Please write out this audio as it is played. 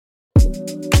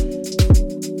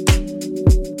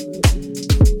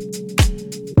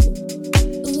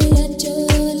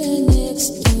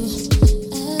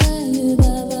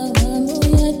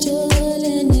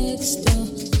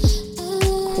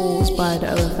By the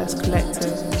OFS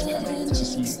Collective.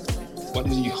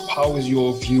 How is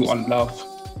your view on love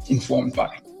informed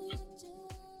by?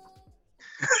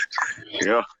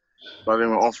 Yeah,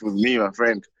 starting off with me, my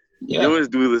friend. Yeah. You always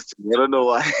do this to me. I don't know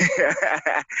why.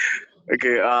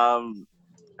 Okay.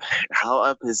 How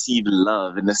I perceive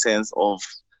love in the sense of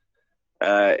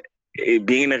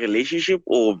being in a relationship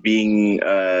or being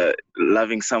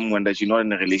loving someone that you're not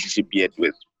in a relationship yet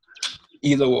with.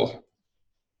 Either or.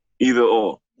 Either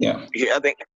or. Yeah.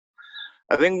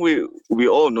 I think we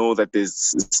all know that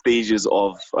there's stages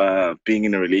of being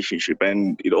in a relationship,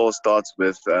 and it all starts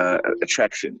with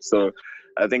attraction. So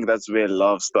I think that's where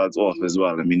love starts off as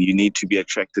well. I mean, you need to be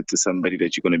attracted to somebody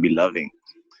that you're going to be loving.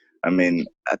 I mean,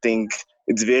 I think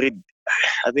it's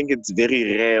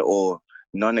very rare or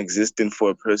non-existent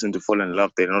for a person to fall in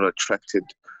love they're not attracted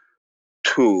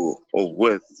to or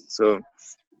with. So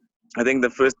I think the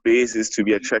first base is to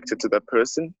be attracted to that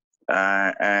person,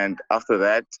 and after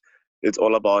that, it's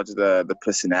all about the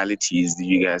personalities. Do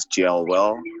you guys gel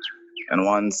well? And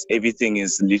once everything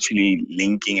is literally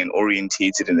linking and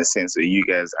orientated in a sense where you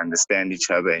guys understand each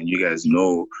other and you guys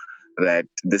know that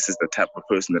this is the type of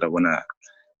person that I want to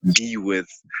be with,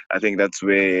 I think that's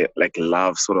where like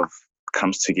love sort of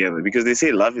comes together. Because they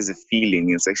say love is a feeling.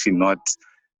 It's actually not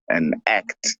an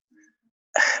act.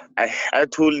 I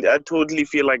totally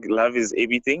feel like love is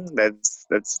everything. That's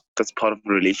part of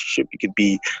a relationship. You could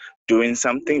be doing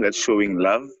something that's showing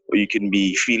love, or you can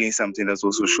be feeling something that's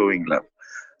also showing love.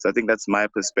 So I think that's my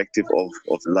perspective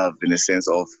of love, in a sense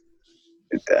of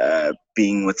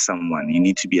being with someone. You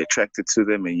need to be attracted to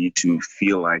them, and you need to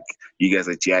feel like you guys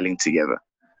are gelling together.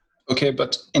 Okay,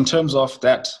 but in terms of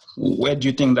that, where do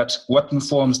you think that, what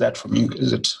informs that from you?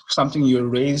 Is it something you're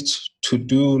raised to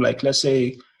do? Like, let's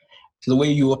say, the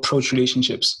way you approach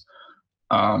relationships.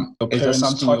 Is that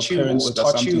something your parents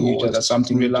taught you, or is that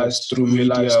something you realized through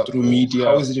media?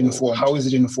 How is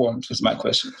it informed? Is my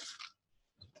question.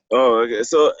 Oh, okay.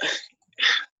 So,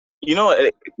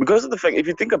 because of the fact, if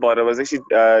you think about it, I was actually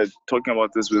talking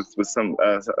about this with some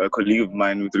a colleague of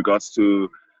mine with regards to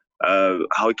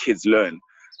how kids learn.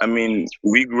 I mean,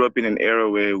 we grew up in an era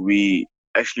where we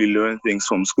actually learn things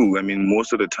from school. I mean,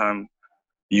 most of the time,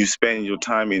 you spend your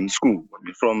time in school, I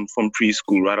mean, from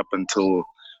preschool right up until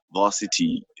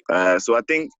varsity. So I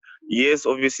think, yes,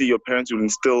 obviously your parents will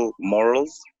instill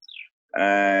morals,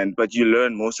 but you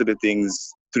learn most of the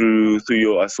things through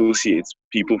your associates,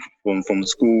 people from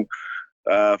school,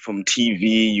 from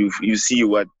TV. You see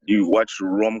what you watch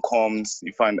rom-coms.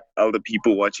 You find other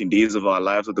people watching Days of Our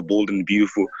Lives or The Bold and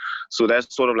Beautiful. So that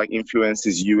sort of like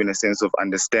influences you in a sense of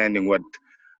understanding what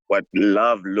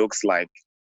love looks like.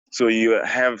 So you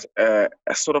have a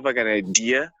sort of like an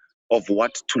idea of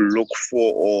what to look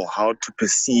for or how to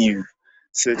perceive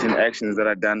certain actions that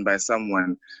are done by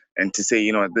someone, and to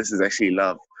say, this is actually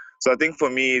love. So I think for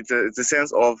me, it's a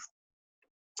sense of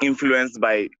influenced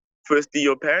by firstly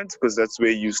your parents, because that's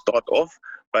where you start off,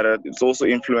 but it's also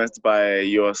influenced by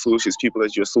your associates, people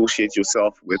that you associate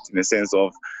yourself with, in a sense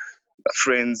of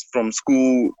friends from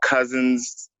school,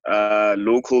 cousins,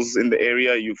 locals in the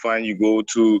area. You go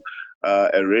to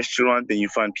a restaurant and you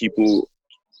find people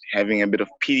having a bit of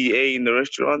PDA in the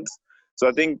restaurants. So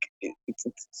I think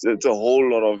it's a whole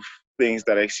lot of things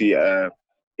that actually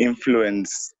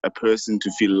influence a person to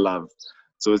feel love.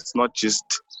 So it's not just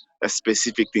a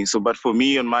specific thing. So, but for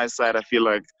me, on my side, I feel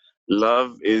like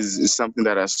love is something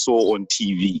that I saw on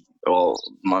TV. Or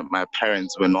my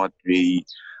parents were not very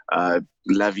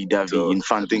lovey-dovey in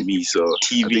front of me. So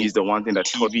TV is the one thing that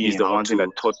taught me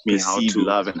how to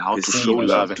love and how to show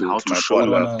love and how to show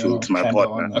love to my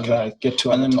partner. Okay, get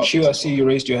to and then Q, I see you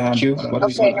raised your hand. What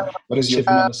is your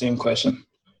on the same question?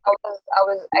 I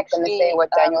was actually going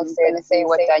to say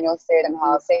what Daniel said, and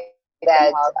how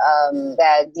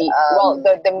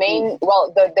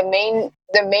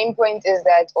the main point is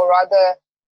that, or rather,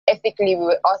 ethically,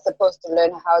 we are supposed to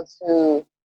learn how to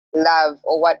love,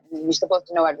 or what we're supposed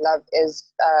to know what love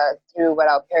is through what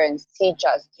our parents teach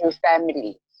us, through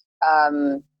family.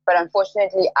 But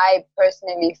unfortunately, I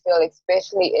personally feel,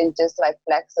 especially in just like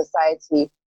Black society,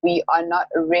 we are not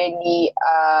really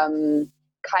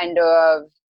kind of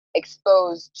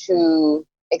exposed to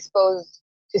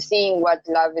seeing what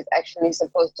love is actually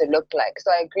supposed to look like.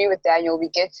 So I agree with Daniel. We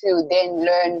get to then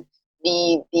learn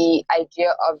the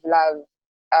idea of love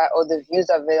or the views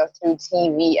of it through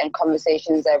TV and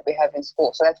conversations that we have in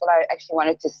school. So that's what I actually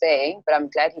wanted to say, but I'm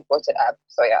glad he brought it up.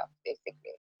 So yeah,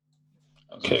 basically.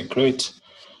 Okay, great.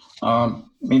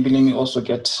 Maybe let me also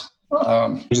get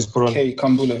Just put on. Kay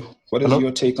Kambule. What is Hello?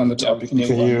 your take on the topic? Can you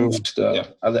move to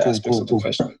the other aspects of the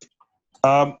question?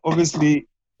 Obviously,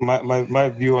 my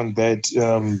view on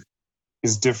that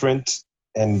is different,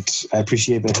 and I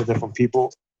appreciate that from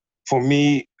people. For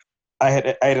me, I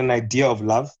had an idea of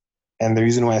love, and the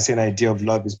reason why I say an idea of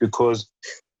love is because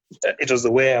it was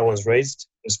the way I was raised,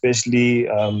 especially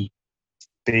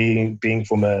being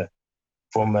from a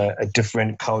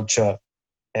different culture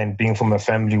and being from a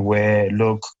family where,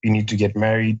 look, you need to get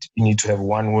married, you need to have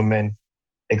one woman,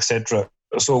 etc.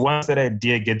 So once that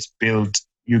idea gets built,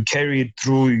 you carry it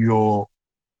through your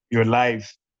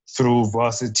life, through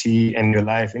varsity and your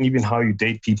life, and even how you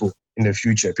date people in the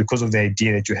future because of the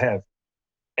idea that you have.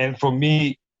 And for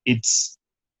me, it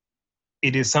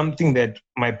is something that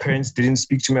my parents didn't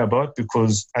speak to me about,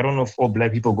 because I don't know if all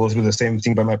Black people go through the same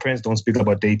thing, but my parents don't speak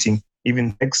about dating,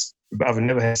 even sex. I've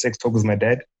never had sex talk with my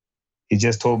dad. He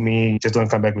just told me, just don't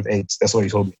come back with AIDS. That's what he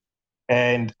told me.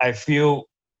 And I feel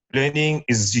learning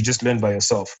is you just learn by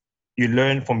yourself. You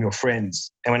learn from your friends.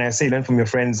 And when I say learn from your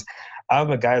friends, I'm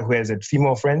a guy who has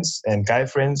female friends and guy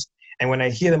friends. And when I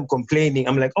hear them complaining,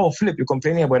 I'm like, oh, Philip, you're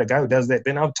complaining about a guy who does that.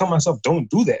 Then I'll tell myself, don't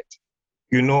do that.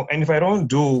 You know, and if I don't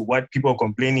do what people are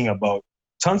complaining about,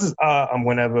 chances are I'm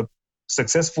going to have a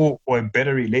successful or a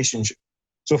better relationship.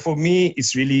 So for me,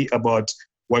 it's really about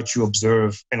what you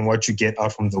observe and what you get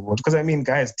out from the world. Because I mean,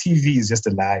 guys, TV is just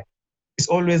a lie. It's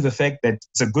always the fact that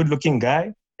it's a good-looking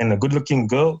guy and a good-looking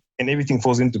girl and everything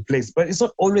falls into place. But it's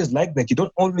not always like that. You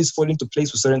don't always fall into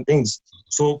place with certain things.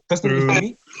 So personally for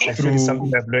me, I feel it's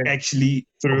something I've learned actually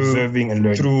through observing and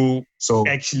learning.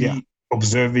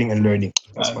 Observing and learning.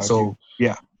 So,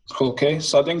 yeah. Okay,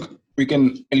 so I think we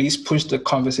can at least push the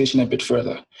conversation a bit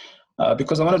further.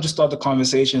 Because I wanted to start the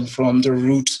conversation from the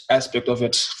root aspect of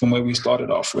it, from where we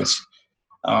started off with,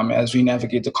 as we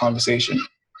navigate the conversation.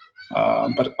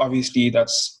 But obviously,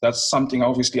 that's something.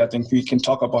 Obviously, I think we can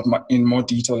talk about in more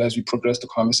detail as we progress the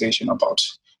conversation about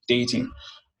dating.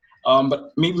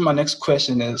 But maybe my next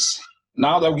question is: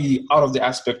 now that we out of the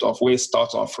aspect of where it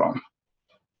starts off from,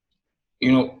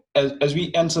 you know, as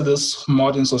we enter this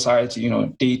modern society, you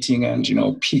know, dating and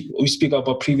we speak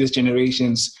about previous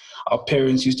generations. Our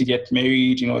parents used to get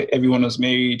married, everyone was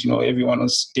married, everyone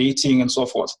was dating and so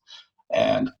forth.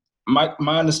 And my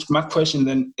question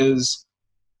then is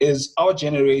our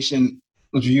generation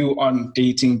view on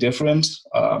dating different?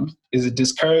 Is it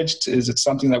discouraged? Is it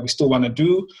something that we still want to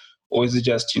do? Or is it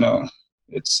just,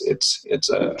 it's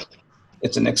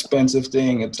an expensive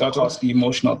thing, it's a costly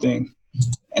emotional thing?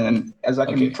 And then as I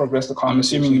can progress the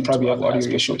conversation, I'm assuming you probably have audio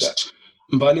issues.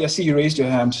 Mbali, I see you raised your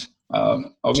hand.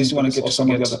 Obviously, want to get to some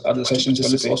of the other questions,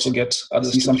 but let's also get others.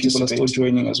 I see some people are still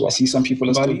joining as well. I see some people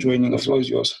are still joining. The floor is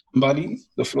yours. Mbali,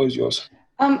 the floor is yours.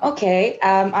 Okay.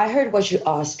 I heard what you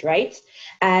asked, right?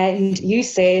 And you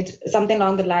said something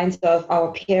along the lines of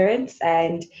our parents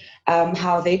and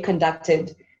how they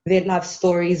conducted their love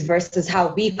stories versus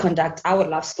how we conduct our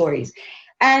love stories.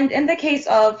 And in the case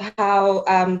of how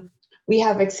we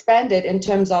have expanded in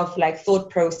terms of like thought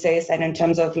process and in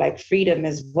terms of like freedom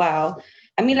as well.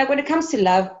 I mean, like when it comes to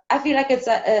love, I feel like it's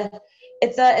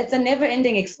a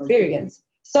never-ending experience.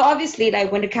 So obviously,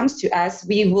 like when it comes to us,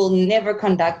 we will never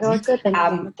conduct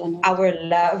our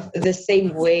love the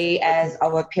same way as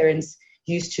our parents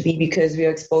used to be, because we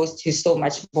are exposed to so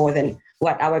much more than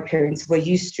what our parents were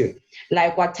used to.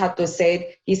 Like what Tato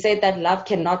said, he said that love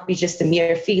cannot be just a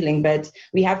mere feeling, but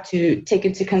we have to take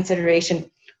into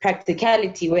consideration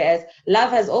practicality, whereas love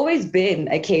has always been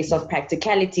a case of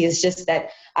practicality. It's just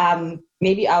that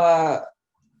maybe I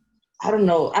don't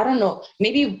know,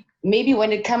 maybe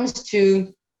when it comes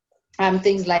to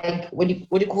things like, what do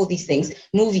you call these things?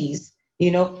 Movies,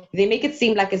 they make it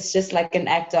seem like it's just like an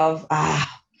act of,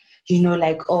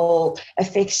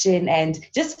 affection and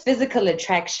just physical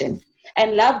attraction.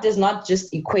 And love does not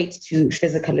just equate to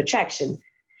physical attraction.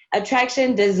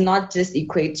 Attraction does not just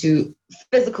equate to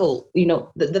physical,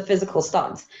 the physical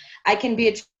stance. I can be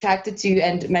attracted to you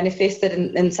and manifest it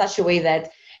in such a way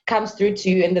that comes through to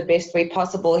you in the best way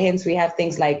possible. Hence, we have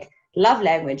things like love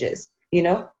languages,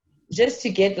 just to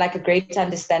get like a great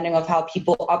understanding of how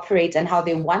people operate and how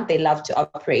they want their love to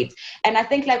operate. And I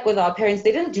think like with our parents,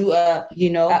 they didn't do a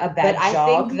bad but job. I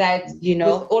think that,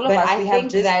 all of us, we have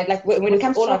just, like when it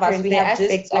comes to our parents, we have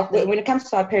just, like when it comes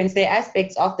to our parents, there are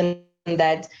aspects of them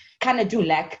that kind of do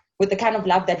lack with the kind of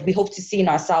love that we hope to see in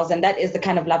ourselves. And that is the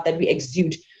kind of love that we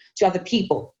exude to other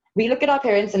people. We look at our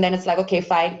parents and then it's like, okay,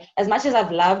 fine. As much as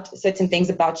I've loved certain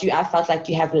things about you, I felt like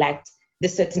you have lacked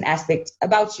this certain aspect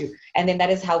about you. And then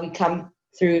that is how we come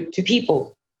through to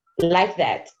people like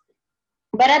that.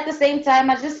 But at the same time,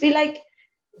 I just feel like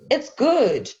it's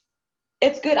good.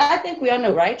 It's good. I think we're on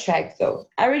the right track, though.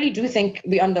 I really do think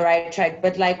we're on the right track.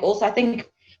 But like, also, I think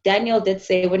Daniel did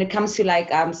say when it comes to like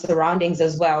surroundings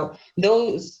as well,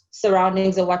 those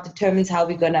surroundings are what determines how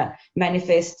we're gonna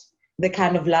manifest the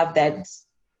kind of love that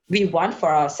we want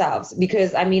for ourselves.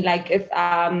 Because I mean, like, if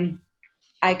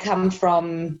I come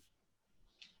from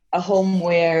a home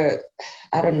where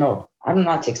I don't know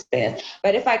how to explain it,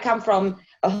 but if I come from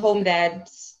a home that,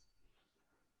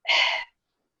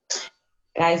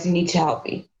 guys, you need to help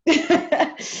me.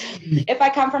 If I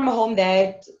come from a home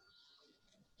that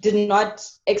did not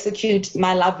execute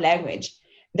my love language,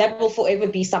 that will forever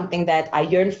be something that I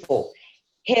yearn for.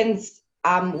 Hence,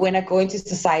 when I go into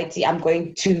society, I'm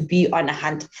going to be on a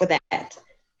hunt for that,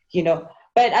 you know.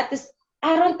 But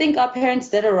I don't think our parents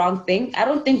did a wrong thing. I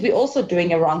don't think we're also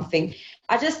doing a wrong thing.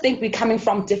 I just think we're coming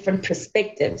from different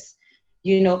perspectives,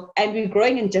 you know, and we're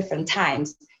growing in different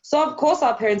times. So of course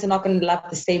our parents are not going to love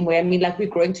the same way. I mean, like, we're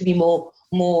growing to be more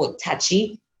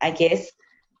touchy, I guess,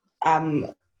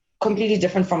 completely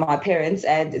different from our parents,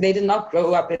 and they did not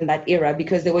grow up in that era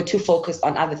because they were too focused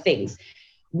on other things.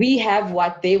 We have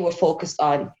what they were focused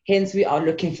on, hence we are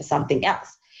looking for something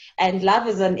else. And love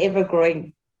is an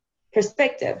ever-growing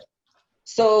perspective.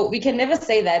 So we can never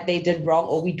say that they did wrong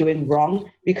or we're doing wrong,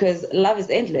 because love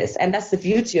is endless, and that's the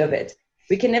beauty of it.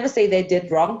 We can never say they did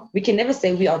wrong. We can never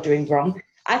say we are doing wrong.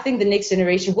 I think the next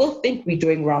generation will think we're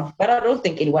doing wrong, but I don't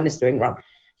think anyone is doing wrong,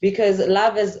 because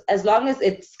love is, as long as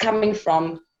it's coming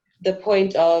from the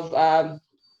point of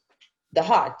the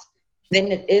heart,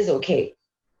 then it is okay.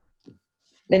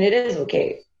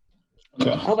 Okay.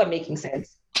 I hope I'm making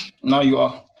sense. No, you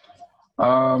are.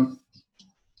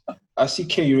 I see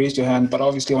Kay, you raised your hand, but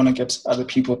obviously I want to get other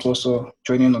people to also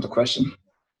join in on the question.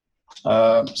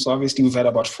 So obviously we've had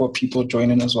about 4 people join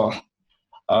in as well.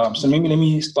 So maybe let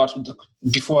me start with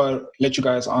before I let you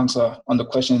guys answer on the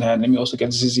question at hand, let me also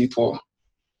get Zizi to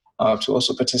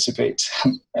also participate.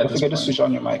 I forget to switch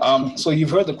on your mic. So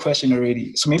you've heard the question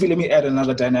already. So maybe let me add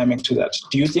another dynamic to that.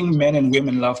 Do you think men and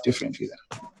women love differently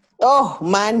then? Oh,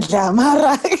 Mandla,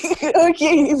 Mara.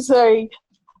 Okay, sorry.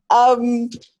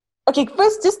 Okay,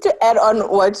 first, just to add on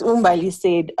what Umbali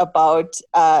said about,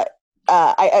 I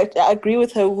agree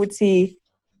with her, Wuti.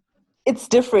 It's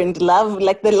different. Love,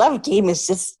 like the love game is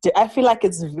just, I feel like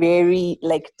it's very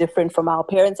like different from our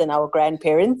parents and our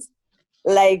grandparents.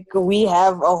 Like, we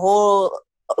have a whole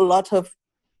lot of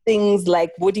things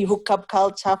like woody hookup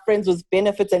culture, friends with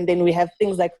benefits, and then we have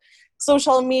things like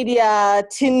social media,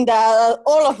 Tinder,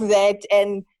 all of that,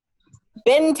 and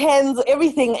Ben 10s,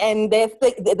 everything, and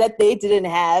that they didn't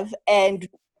have. And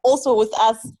also with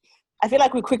us, I feel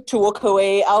like we're quick to walk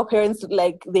away. Our parents,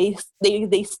 like, they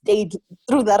stayed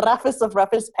through the roughest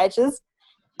patches.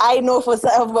 I know for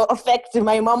a fact,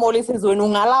 my mom always says, when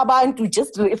to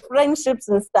just friendships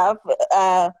and stuff.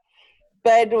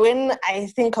 But when I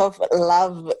think of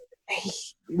love,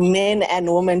 men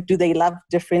and women, do they love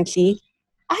differently?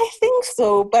 I think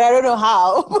so, but I don't know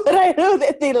how. But I know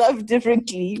that they love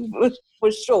differently,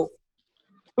 for sure.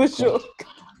 For sure.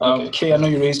 Kay, I know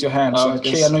you raised your hand. So I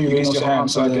guess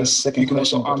you can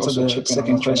also answer the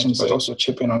second question, but also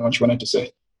chip in on what you wanted to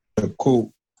say.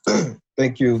 Cool.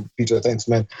 Thank you, Peter. Thanks,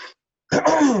 man.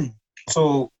 Thanks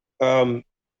for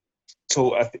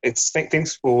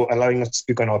allowing us to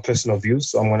speak on our personal views.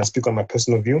 So I'm going to speak on my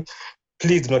personal view.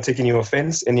 Please do not take any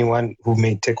offense, anyone who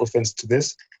may take offense to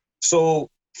this. So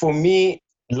for me,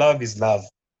 love is love.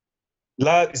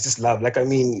 Love is just love. Like, I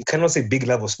mean, you cannot say big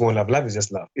love or small love. Love is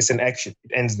just love. It's an action.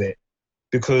 It ends there.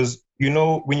 Because, you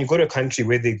know, when you go to a country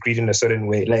where they greet in a certain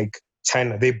way, like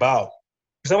China, they bow.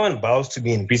 If someone bows to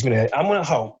me and greets me, I'm going to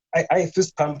how? I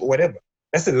fist pump, whatever.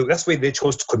 That's the way they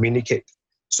chose to communicate.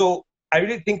 So I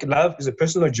really think love is a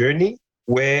personal journey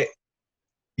where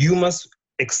you must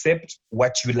accept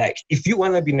what you like. If you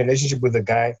want to be in a relationship with a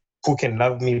guy who can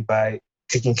love me by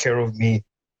taking care of me,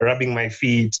 rubbing my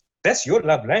feet, that's your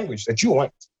love language that you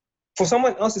want. For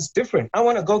someone else, it's different. I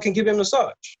want to go can give him a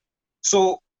massage.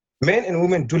 So men and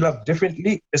women do love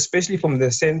differently, especially from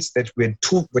the sense that we're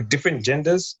different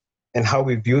genders and how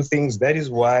we view things. That is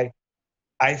why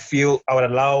I feel I would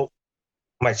allow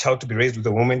my child to be raised with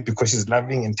a woman because she's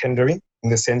loving and tendering, in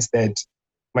the sense that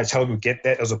my child will get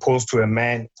that, as opposed to a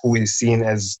man who is seen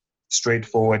as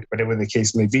straightforward, whatever the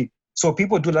case may be. So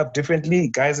people do love differently,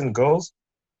 guys and girls.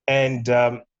 And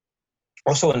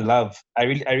also in love, I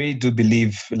really do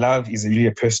believe love is really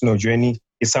a personal journey.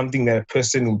 It's something that a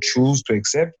person will choose to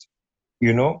accept,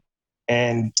 you know,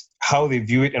 and how they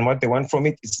view it and what they want from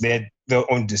it is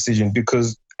their own decision,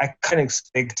 because I can't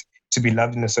expect to be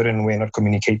loved in a certain way and not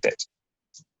communicate that.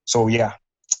 So yeah,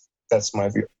 that's my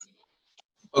view.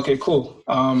 Okay, cool.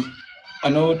 I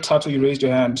know, Tato, you raised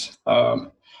your hand,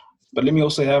 but let me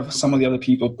also have some of the other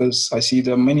people, because I see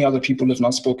there are many other people who have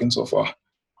not spoken so far.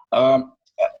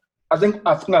 I think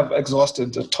I've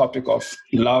exhausted the topic of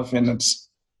love in its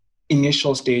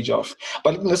initial stage of,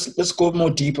 but let's go more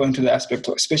deeper into the aspect,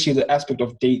 especially the aspect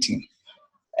of dating.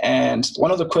 And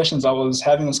one of the questions I was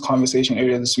having this conversation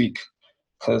earlier this week,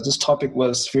 because this topic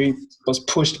was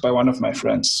pushed by one of my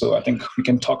friends. So I think we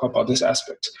can talk about this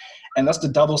aspect. And that's the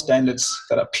double standards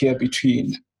that appear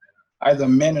between either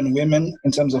men and women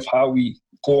in terms of how we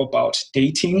go about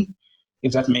dating,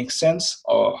 if that makes sense,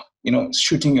 or,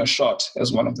 shooting your shot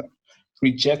as one of them,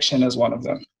 rejection as one of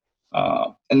them.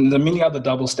 And there are many other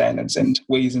double standards and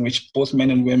ways in which both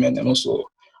men and women, and also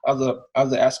other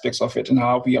aspects of it, and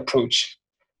how we approach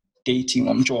dating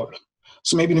on Jordan.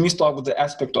 So maybe let me start with the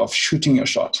aspect of shooting your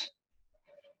shot.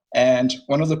 And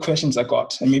one of the questions I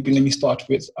got, and maybe let me start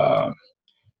with,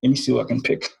 let me see what I can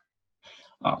pick.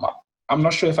 I'm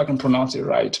not sure if I can pronounce it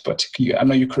right, but I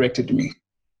know you corrected me.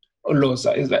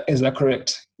 Oloza, is that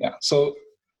correct? Yeah. So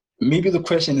maybe the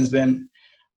question is then,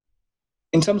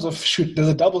 in terms of there's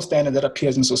a double standard that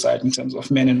appears in society in terms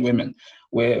of men and women,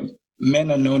 where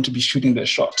men are known to be shooting their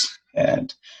shot.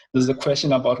 And there's a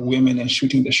question about women and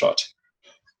shooting the shot.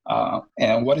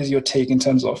 And what is your take in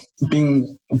terms of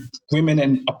being women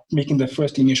and making the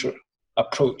first initial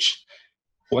approach?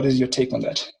 What is your take on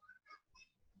that?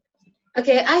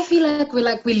 Okay, I feel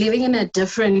like we're living in a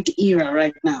different era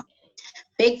right now.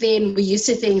 Back then, we used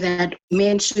to think that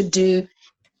men should do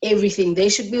everything. They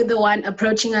should be the one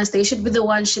approaching us. They should be the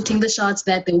one shooting the shots,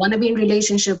 that they want to be in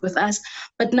relationship with us.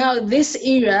 But now this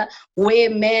era where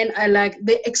men are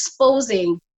they're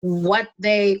exposing what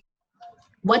they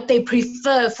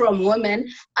prefer from women,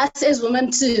 us as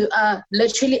women too are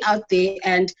literally out there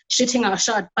and shooting our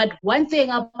shot. But one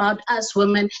thing about us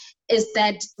women is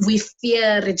that we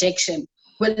fear rejection.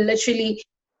 We literally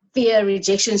fear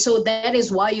rejection. So that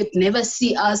is why you'd never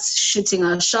see us shooting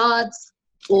our shots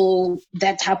or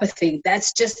that type of thing.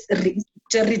 That's just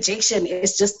rejection.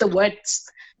 It's just the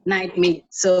worst nightmare.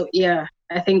 So yeah,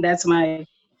 I think that's my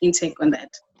intake on that.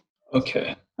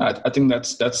 Okay, I think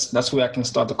that's where I can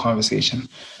start the conversation.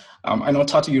 I know,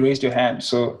 Tato, you raised your hand,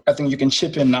 so I think you can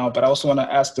chip in now, but I also want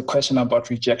to ask the question about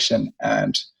rejection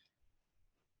and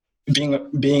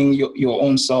being your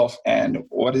own self, and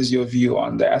what is your view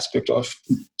on the aspect of,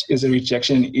 is a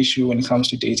rejection an issue when it comes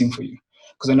to dating for you?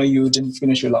 Because I know you didn't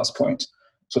finish your last point.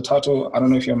 So Tato, I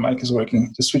don't know if your mic is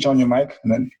working. Just switch on your mic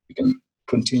and then you can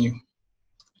continue.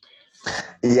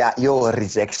 Yeah, your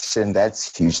rejection,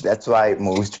 that's huge. That's why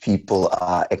most people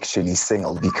are actually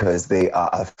single, because they are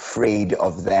afraid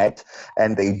of that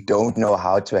and they don't know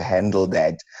how to handle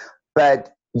that. But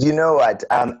you know what?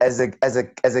 As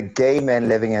a gay man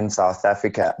living in South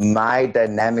Africa, my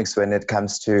dynamics when it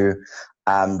comes to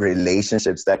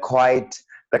relationships, they're quite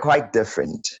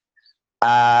different.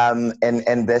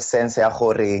 In this sense,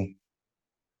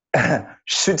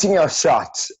 shooting your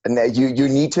shot, and you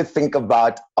need to think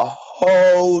about a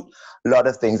whole lot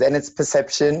of things, and it's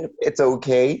perception. It's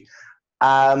okay.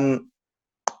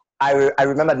 I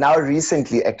remember now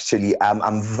recently, actually, I'm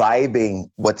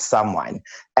vibing with someone,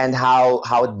 and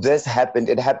how this happened.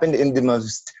 It happened in the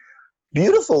most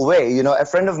beautiful way. A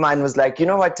friend of mine was like, you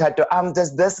know what, Tato,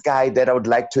 there's this guy that I would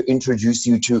like to introduce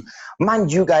you to. Man,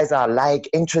 you guys are alike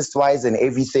interest-wise and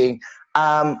everything.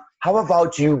 How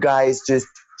about you guys just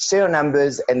share your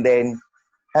numbers and then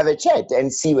have a chat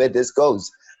and see where this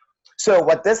goes? So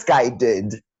what this guy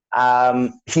did,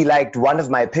 he liked one of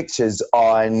my pictures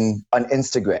on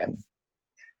Instagram.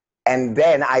 And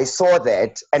then I saw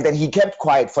that, and then he kept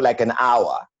quiet for like an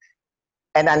hour.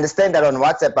 And I understand that on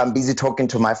WhatsApp, I'm busy talking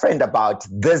to my friend about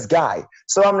this guy.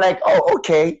 So I'm like, oh,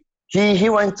 okay. He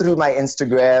went through my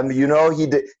Instagram,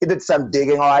 he did some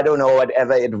digging, or I don't know,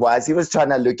 whatever it was. He was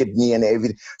trying to look at me and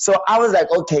everything. So I was like,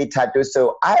 okay, Tato,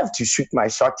 so I have to shoot my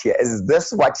shot here. Is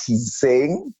this what he's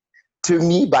saying to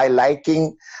me by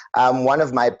liking one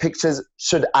of my pictures?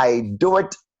 Should I do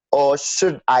it or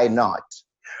should I not?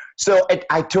 So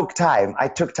I took time. I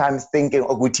took time thinking,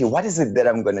 Oguti, what is it that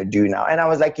I'm going to do now? And I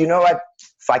was like, you know what?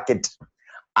 Fuck it.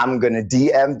 I'm going to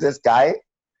DM this guy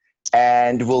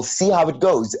and we'll see how it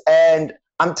goes. And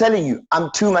I'm telling you, I'm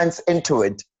 2 months into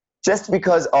it just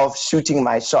because of shooting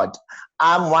my shot.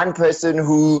 I'm one person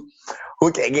who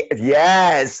can get,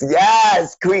 yes,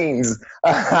 queens.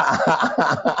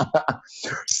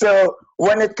 So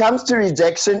when it comes to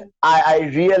rejection, I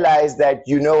realize that,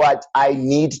 you know what, I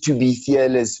need to be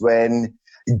fearless when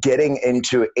getting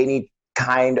into any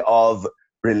kind of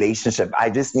relationship. I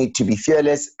just need to be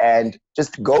fearless and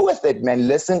just go with it, man.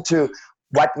 Listen to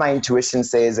what my intuition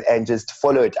says and just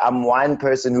follow it. I'm one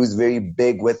person who's very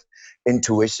big with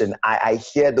intuition. I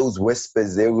hear those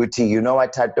whispers. Zeruti, you know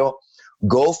what, Tato?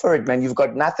 Go for it, man. You've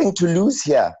got nothing to lose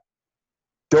here.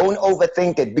 Don't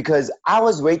overthink it, because I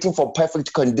was waiting for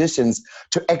perfect conditions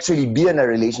to actually be in a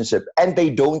relationship, and they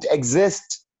don't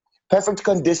exist. Perfect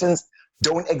conditions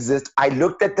don't exist. I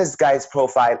looked at this guy's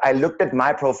profile. I looked at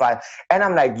my profile, and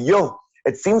I'm like, yo,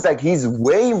 it seems like he's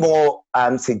way more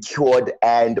secured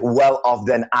and well off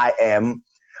than I am.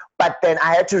 But then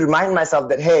I had to remind myself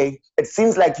that, hey, it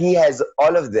seems like he has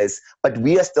all of this, but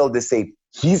we are still the same.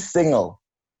 He's single.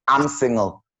 I'm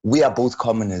single. We are both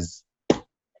commoners.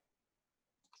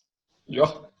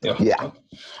 Yeah.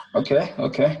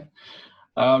 Okay.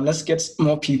 Let's get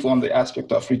more people on the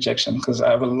aspect of rejection, because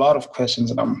I have a lot of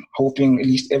questions and I'm hoping at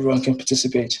least everyone can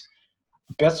participate.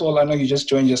 Bethel, I know you just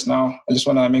joined just now. I just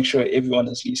want to make sure everyone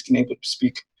at least can able to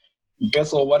speak.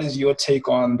 Bethel, what is your take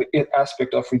on the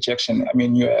aspect of rejection? I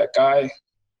mean, you're a guy,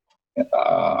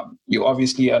 you're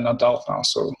obviously an adult now,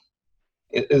 so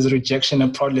is rejection a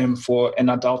problem for an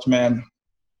adult man?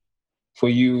 For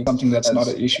you, something that's not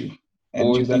an issue? And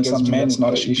or do you think as men it's not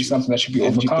an issue, something that should be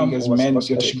overcome? As men,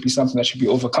 that should be something that should be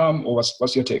overcome, or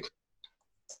what's your take?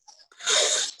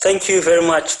 Thank you very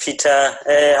much, Peter.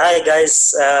 Hi,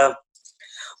 guys.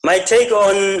 My take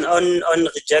on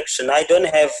rejection, I don't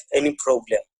have any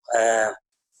problem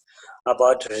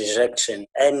about rejection,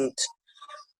 and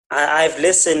I've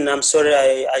listened. I'm sorry,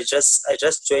 I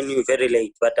just joined you very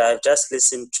late, but I've just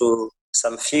listened to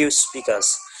some few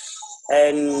speakers.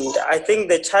 And I think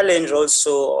the challenge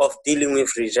also of dealing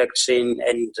with rejection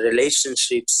and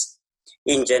relationships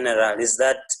in general is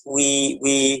that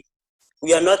we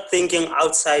are not thinking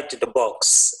outside the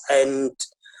box. And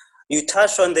you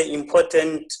touched on the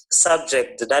important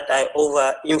subject that I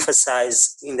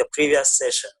overemphasized in the previous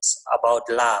sessions about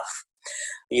love.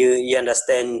 You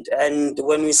understand? And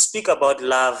when we speak about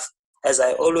love, as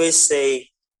I always say,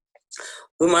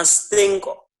 we must think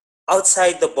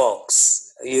outside the box.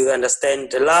 You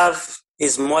understand, love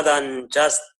is more than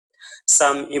just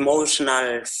some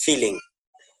emotional feeling.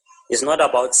 It's not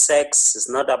about sex, it's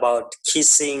not about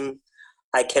kissing.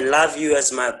 I can love you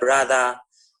as my brother.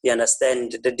 You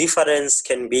understand, the difference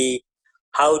can be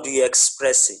how do you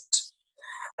express it.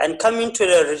 And coming to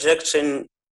the rejection,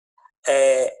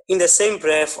 in the same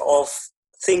breath of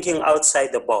thinking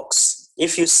outside the box.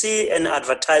 If you see an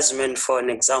advertisement, for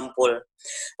an example,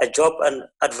 a job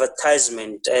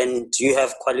advertisement, and you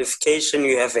have qualification,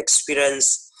 you have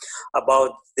experience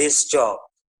about this job,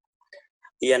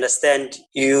 you understand,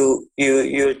 you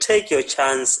take your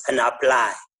chance and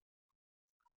apply.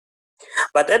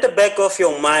 But at the back of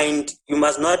your mind, you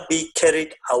must not be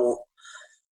carried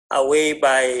away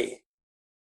by,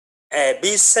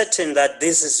 be certain that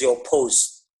this is your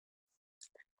post.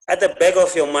 At the back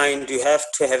of your mind, you have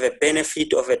to have a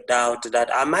benefit of a doubt that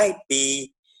I might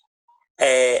be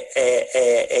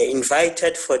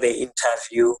invited for the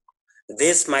interview.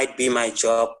 This might be my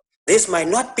job. This might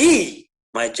not be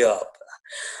my job.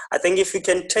 I think if you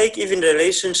can take even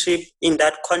relationship in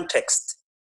that context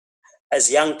as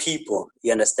young people,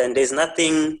 you understand, there's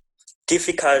nothing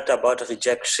difficult about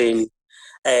rejection.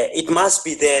 It must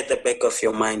be there at the back of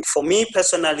your mind. For me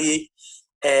personally,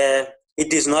 it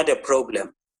is not a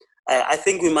problem. I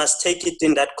think we must take it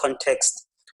in that context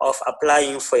of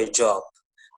applying for a job.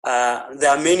 There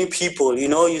are many people,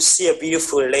 you see a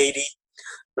beautiful lady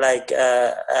like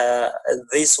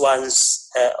these ones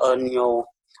on your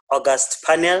August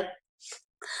panel.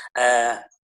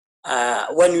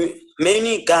 When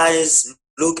many guys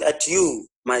look at you,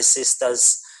 my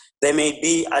sisters, they may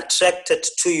be attracted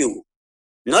to you.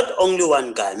 Not only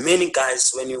one guy, many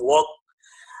guys, when you walk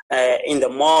in the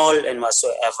mall and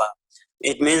whatsoever,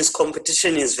 it means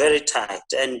competition is very tight.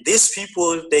 And these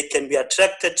people, they can be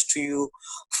attracted to you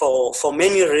for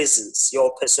many reasons.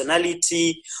 Your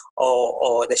personality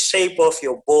or the shape of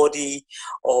your body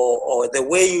or the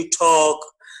way you talk,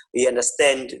 you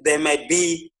understand. There might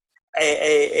be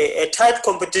a tight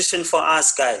competition for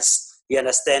us guys, you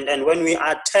understand. And when we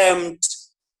attempt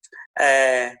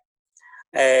to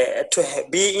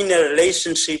be in a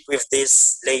relationship with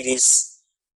these ladies,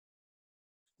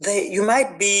 you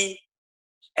might be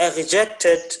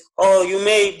rejected, or you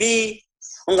may be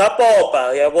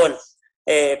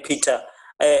Peter.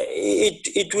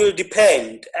 It will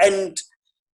depend. And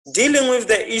dealing with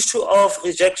the issue of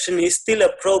rejection is still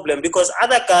a problem, because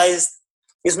other guys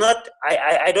is not,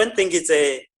 I don't think it's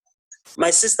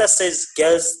my sister says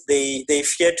girls, they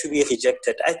fear to be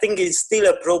rejected. I think it's still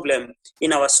a problem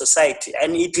in our society,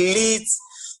 and it leads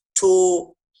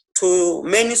to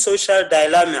many social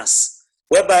dilemmas,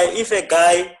 whereby if a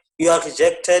guy, you are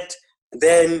rejected,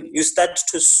 then you start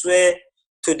to swear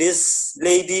to this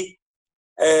lady,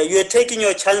 you are taking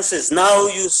your chances. Now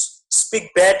you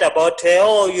speak bad about her.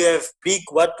 Oh, you have big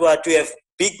what? You have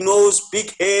big nose,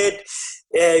 big head.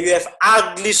 You have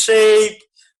ugly shape,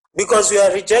 because you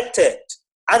are rejected.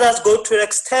 Others go to the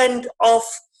extent of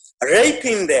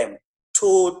raping them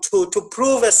to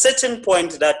prove a certain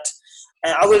point that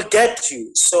I will get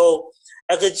you. So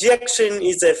a rejection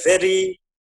is a very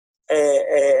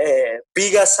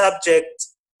bigger subject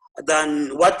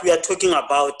than what we are talking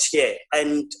about here.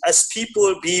 And as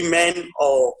people, be men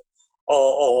or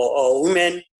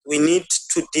women, we need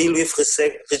to deal with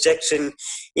rejection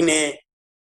in a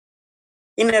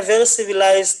very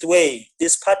civilized way.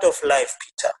 This part of life,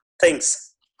 Peter. Thanks.